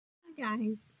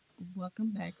guys, welcome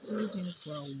back to Regina's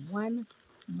World one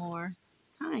more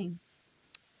time.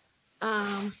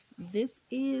 This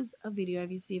is a video,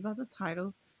 if you see about the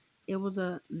title, it was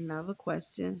another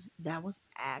question that was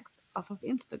asked off of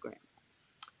Instagram.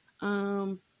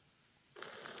 Um,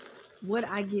 would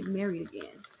I get married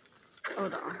again?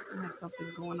 Hold on, I have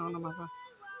something going on my phone.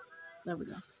 There we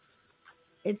go.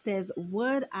 It says,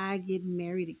 would I get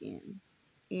married again?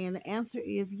 And the answer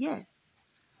is yes.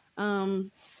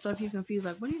 So if you're confused,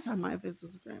 like, what are you talking about if it's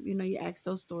Instagram? You ask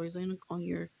those stories on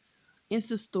your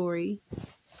Insta story,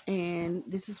 and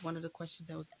this is one of the questions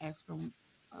that was asked from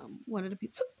one of the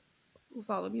people who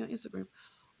follow me on Instagram.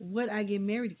 Would I get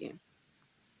married again?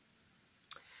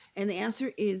 And the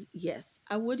answer is yes,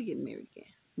 I would get married again.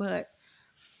 But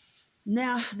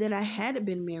now that I had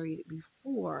been married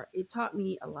before, it taught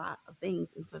me a lot of things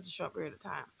in such a short period of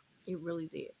time. It really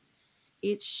did.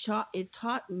 It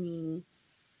taught me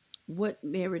what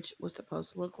marriage was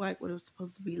supposed to look like, what it was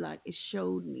supposed to be like. It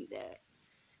showed me that.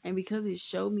 And because it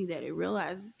showed me that, it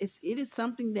realized it is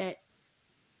something that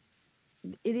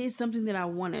I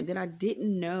wanted, that I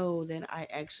didn't know that I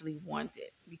actually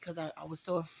wanted, because I was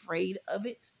so afraid of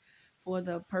it for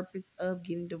the purpose of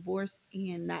getting divorced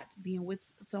and not being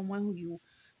with someone who you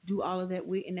do all of that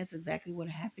with. And that's exactly what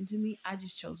happened to me. I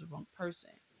just chose the wrong person.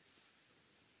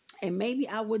 And maybe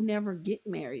I would never get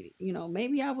married.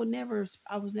 Maybe I was never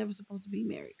supposed to be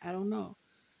married. I don't know.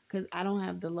 Because I don't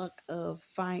have the luck of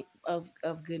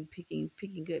good picking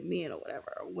good men or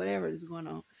whatever is going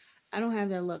on. I don't have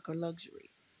that luck or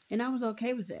luxury, and I was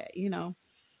okay with that.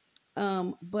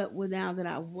 But now that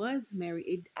I was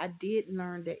married, I did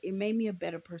learn that it made me a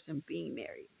better person being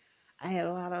married. I had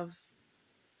a lot of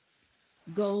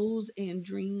goals and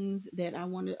dreams that I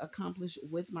wanted to accomplish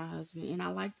with my husband, and I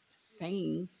liked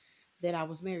saying that I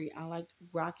was married. I liked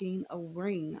rocking a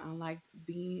ring. I liked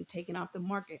being taken off the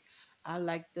market. I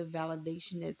liked the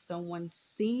validation that someone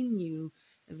seen you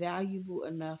valuable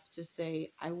enough to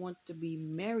say, I want to be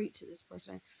married to this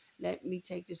person. Let me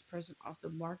take this person off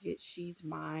the market. She's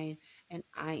mine and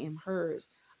I am hers.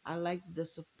 I liked the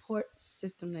support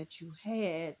system that you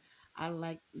had. I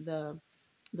liked the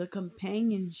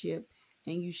companionship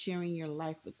and you sharing your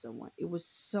life with someone. It was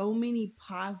so many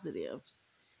positives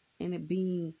in it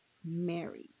being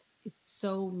married. It's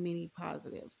so many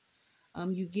positives.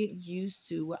 You get used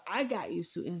to what I got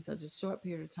used to in such a short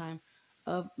period of time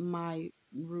of my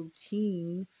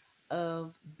routine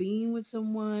of being with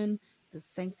someone, the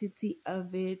sanctity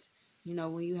of it.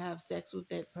 When you have sex with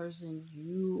that person,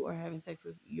 you are having sex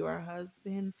with your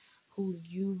husband who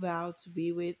you vow to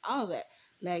be with, all that.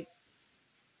 Like,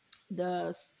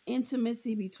 the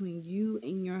intimacy between you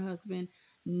and your husband,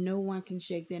 no one can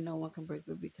shake that, no one can break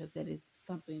it, because that is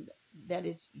something that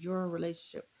is your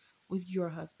relationship with your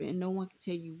husband, and no one can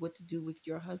tell you what to do with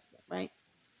your husband, right?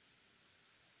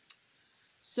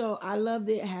 So I loved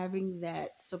it, having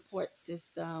that support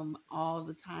system all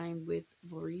the time with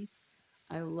Maurice.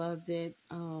 I loved it.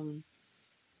 Having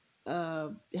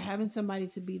somebody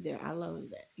to be there, I love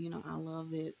that. I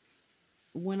loved it.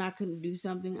 When I couldn't do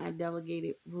something, I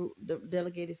delegated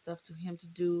stuff to him to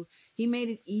do. He made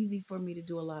it easy for me to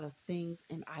do a lot of things,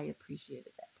 and I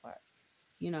appreciated that part.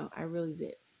 I really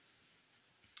did.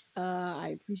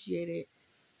 I appreciated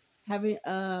having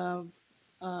uh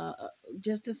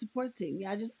just a support team.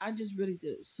 Yeah, I just really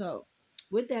do. So,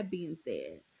 with that being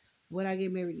said, would I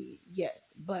get married?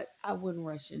 Yes, but I wouldn't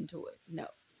rush into it. No,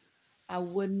 I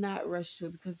would not rush to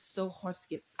it, because it's so hard to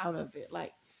get out of it.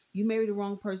 Like, you married the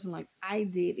wrong person like I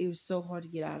did. It was so hard to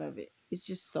get out of it. It's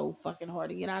just so fucking hard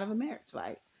to get out of a marriage.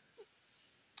 Like,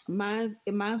 mine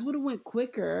would have went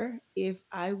quicker if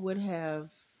he would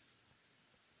have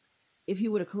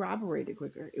corroborated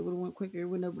quicker. It would have went quicker. It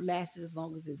wouldn't have lasted as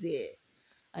long as it did.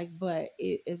 Like, but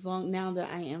as long now that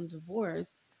I am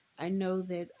divorced, I know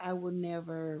that I would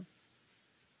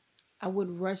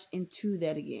rush into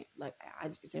that again. Like,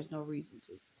 there's no reason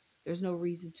to. There's no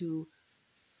reason to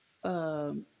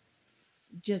um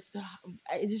just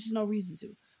there's just no reason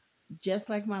to. Just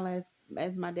like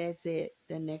as my dad said,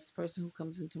 the next person who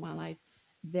comes into my life,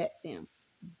 vet them.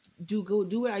 Do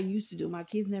what I used to do. My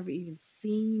kids never even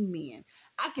seen men.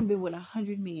 I can be with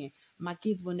 100 men. My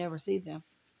kids will never see them.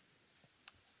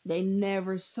 They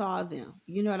never saw them.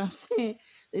 You know what I'm saying?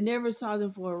 They never saw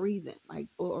them for a reason. Like,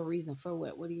 for a reason. For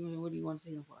what? What do you want to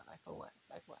see them for? Like, for what?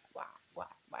 Like, what?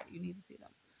 Why do you need to see them?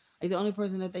 Like, the only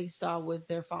person that they saw was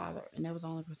their father, and that was the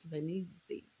only person they needed to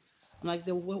see. Like,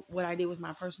 what I did with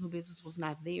my personal business was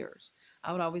not theirs.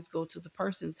 I would always go to the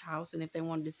person's house, and if they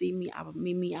wanted to see me, I would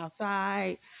meet me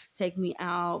outside, take me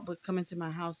out, but come into my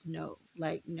house, no.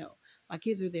 Like, no. My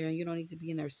kids are there, and you don't need to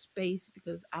be in their space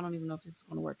because I don't even know if this is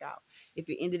going to work out. If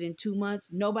it ended in 2 months,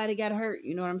 nobody got hurt.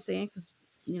 You know what I'm saying? Because,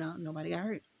 nobody got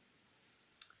hurt.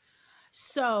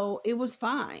 So it was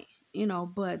fine,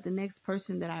 but the next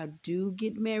person that I do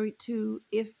get married to,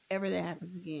 if ever that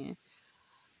happens again,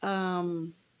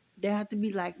 um they have to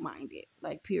be like-minded,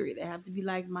 like, period. They have to be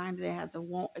like-minded. They have to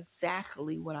want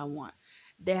exactly what I want.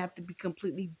 They have to be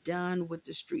completely done with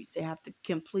the streets. They have to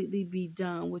completely be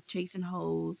done with chasing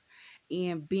hoes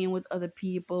and being with other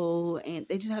people, and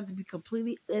they just have to be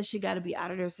completely, that shit got to be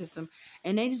out of their system,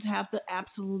 and they just have to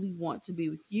absolutely want to be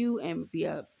with you and be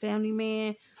a family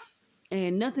man,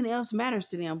 and nothing else matters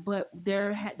to them but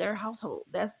their household.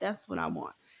 That's what I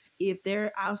want. If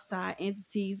their outside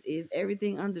entities is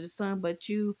everything under the sun but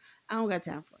you, I don't got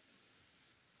time for it.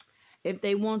 If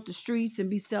they want the streets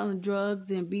and be selling drugs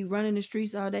and be running the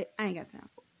streets all day, I ain't got time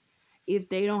for it. If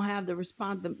they don't have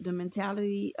the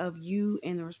mentality of you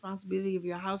and the responsibility of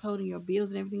your household and your bills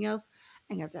and everything else,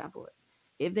 I ain't got time for it.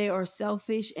 If they are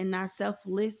selfish and not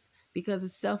selfless, because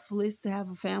it's selfless to have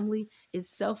a family,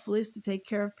 it's selfless to take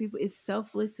care of people, it's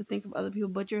selfless to think of other people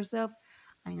but yourself,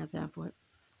 I ain't got time for it.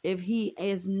 If he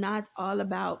is not all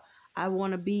about, I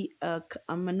want to be a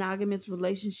monogamous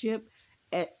relationship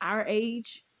at our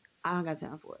age, I don't got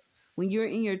time for it. When you're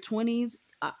in your 20s,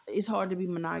 it's hard to be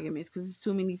monogamous because it's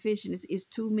too many fish, and it's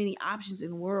too many options in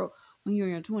the world when you're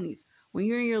in your 20s. When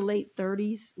you're in your late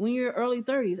 30s, when you're early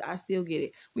 30s, I still get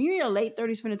it. When you're in your late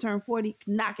 30s, finna turn 40,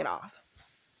 knock it off.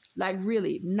 Like,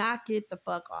 really, knock it the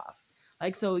fuck off.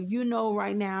 Like, so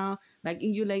right now, like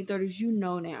in your late 30s,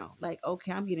 now, like,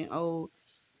 okay, I'm getting old.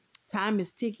 Time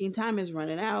is ticking. Time is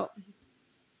running out.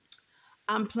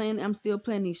 I'm still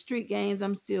playing these street games.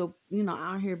 I'm still,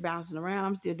 out here bouncing around.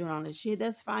 I'm still doing all this shit.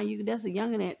 That's fine. That's a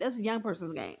young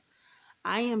person's game.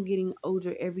 I am getting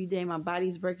older every day. My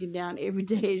body's breaking down every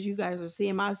day as you guys are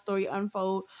seeing my story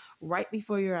unfold right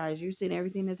before your eyes. You're seeing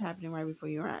everything that's happening right before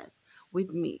your eyes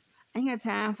with me. I ain't got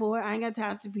time for it. I ain't got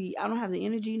time I don't have the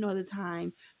energy nor the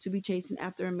time to be chasing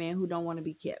after a man who don't want to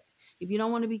be kept. If you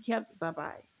don't want to be kept,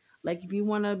 bye-bye. Like, if you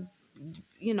want to,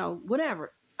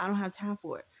 whatever. I don't have time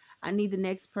for it. I need the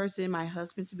next person, my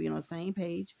husband, to be on the same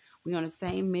page. We on the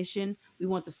same mission. We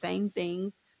want the same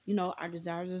things. Our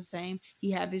desires are the same.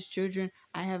 He have his children,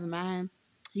 I have mine.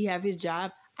 He have his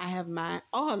job, I have mine.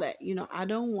 All that. I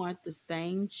don't want the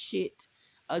same shit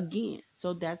again.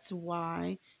 So that's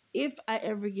why, if I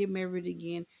ever get married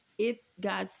again, if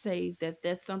God says that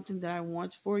that's something that I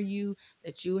want for you,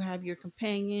 that you have your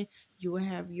companion, you will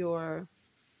have your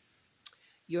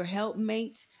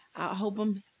helpmate. I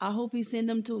hope he send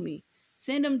them to me.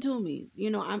 Send them to me.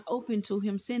 I'm open to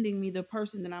him sending me the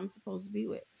person that I'm supposed to be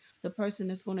with. The person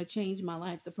that's going to change my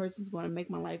life. The person's going to make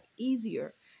my life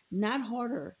easier, not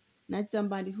harder. Not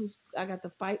somebody who's I got to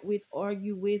fight with,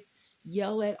 argue with,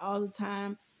 yell at all the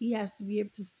time. He has to be able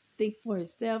to think for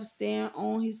himself, stand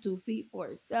on his 2 feet for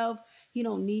himself. He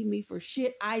don't need me for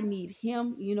shit. I need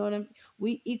him. You know what I'm saying?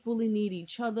 We equally need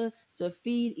each other to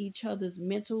feed each other's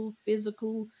mental,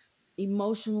 physical,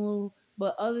 emotional.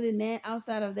 But other than that,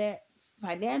 outside of that,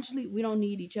 financially, we don't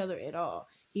need each other at all.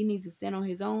 He needs to stand on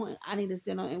his own, and I need to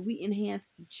stand on, and we enhance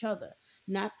each other.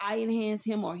 Not I enhance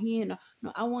him or he. No,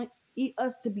 I want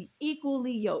us to be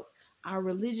equally yoked. Our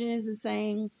religion is the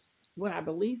same. What our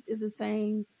beliefs is the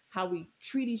same. How we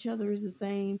treat each other is the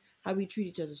same. How we treat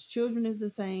each other's children is the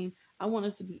same. I want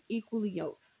us to be equally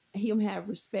yoked. Him have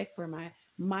respect for my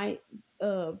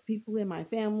people in my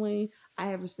family. I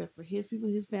have respect for his people,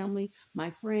 his family, my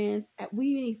friends.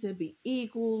 We need to be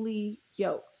equally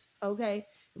yoked. Okay?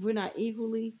 If we're not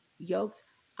equally yoked,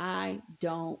 I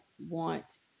don't want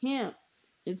him.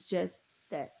 It's just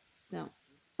that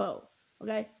simple.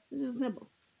 Okay? It's just simple.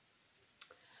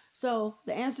 So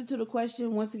the answer to the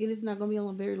question, once again, it's not going to be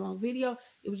on a very long video.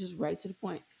 It was just right to the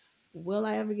point. Will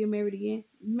I ever get married again?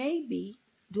 Maybe.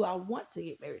 Do I want to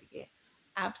get married again?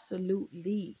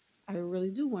 Absolutely. I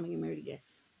really do want to get married again.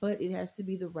 But it has to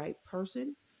be the right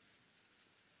person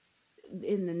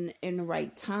in the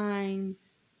right time.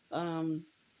 Um,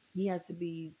 he has to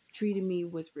be treating me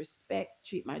with respect,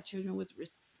 treat my children with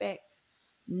respect.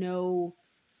 No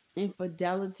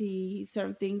infidelity,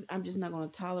 certain things I'm just not going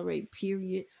to tolerate,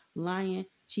 period. Lying,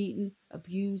 cheating,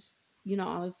 abuse,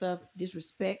 all this stuff,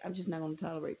 disrespect, I'm just not going to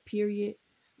tolerate, period.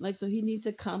 Like, so he needs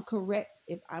to come correct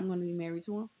if I'm going to be married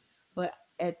to him. But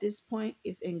at this point,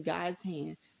 it's in God's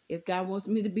hand. If God wants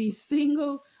me to be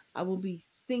single, I will be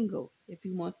single. If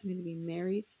he wants me to be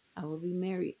married, I will be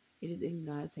married. It is in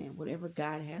God's hand. Whatever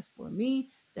God has for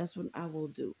me, that's what I will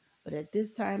do. But at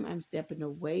this time, I'm stepping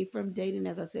away from dating.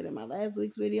 As I said in my last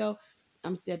week's video,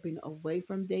 I'm stepping away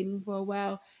from dating for a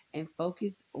while and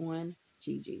focus on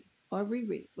Gigi. or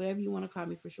Riri, whatever you want to call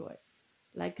me for short.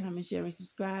 Like, comment, share, and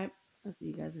subscribe. I'll see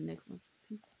you guys in the next one.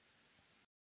 Peace.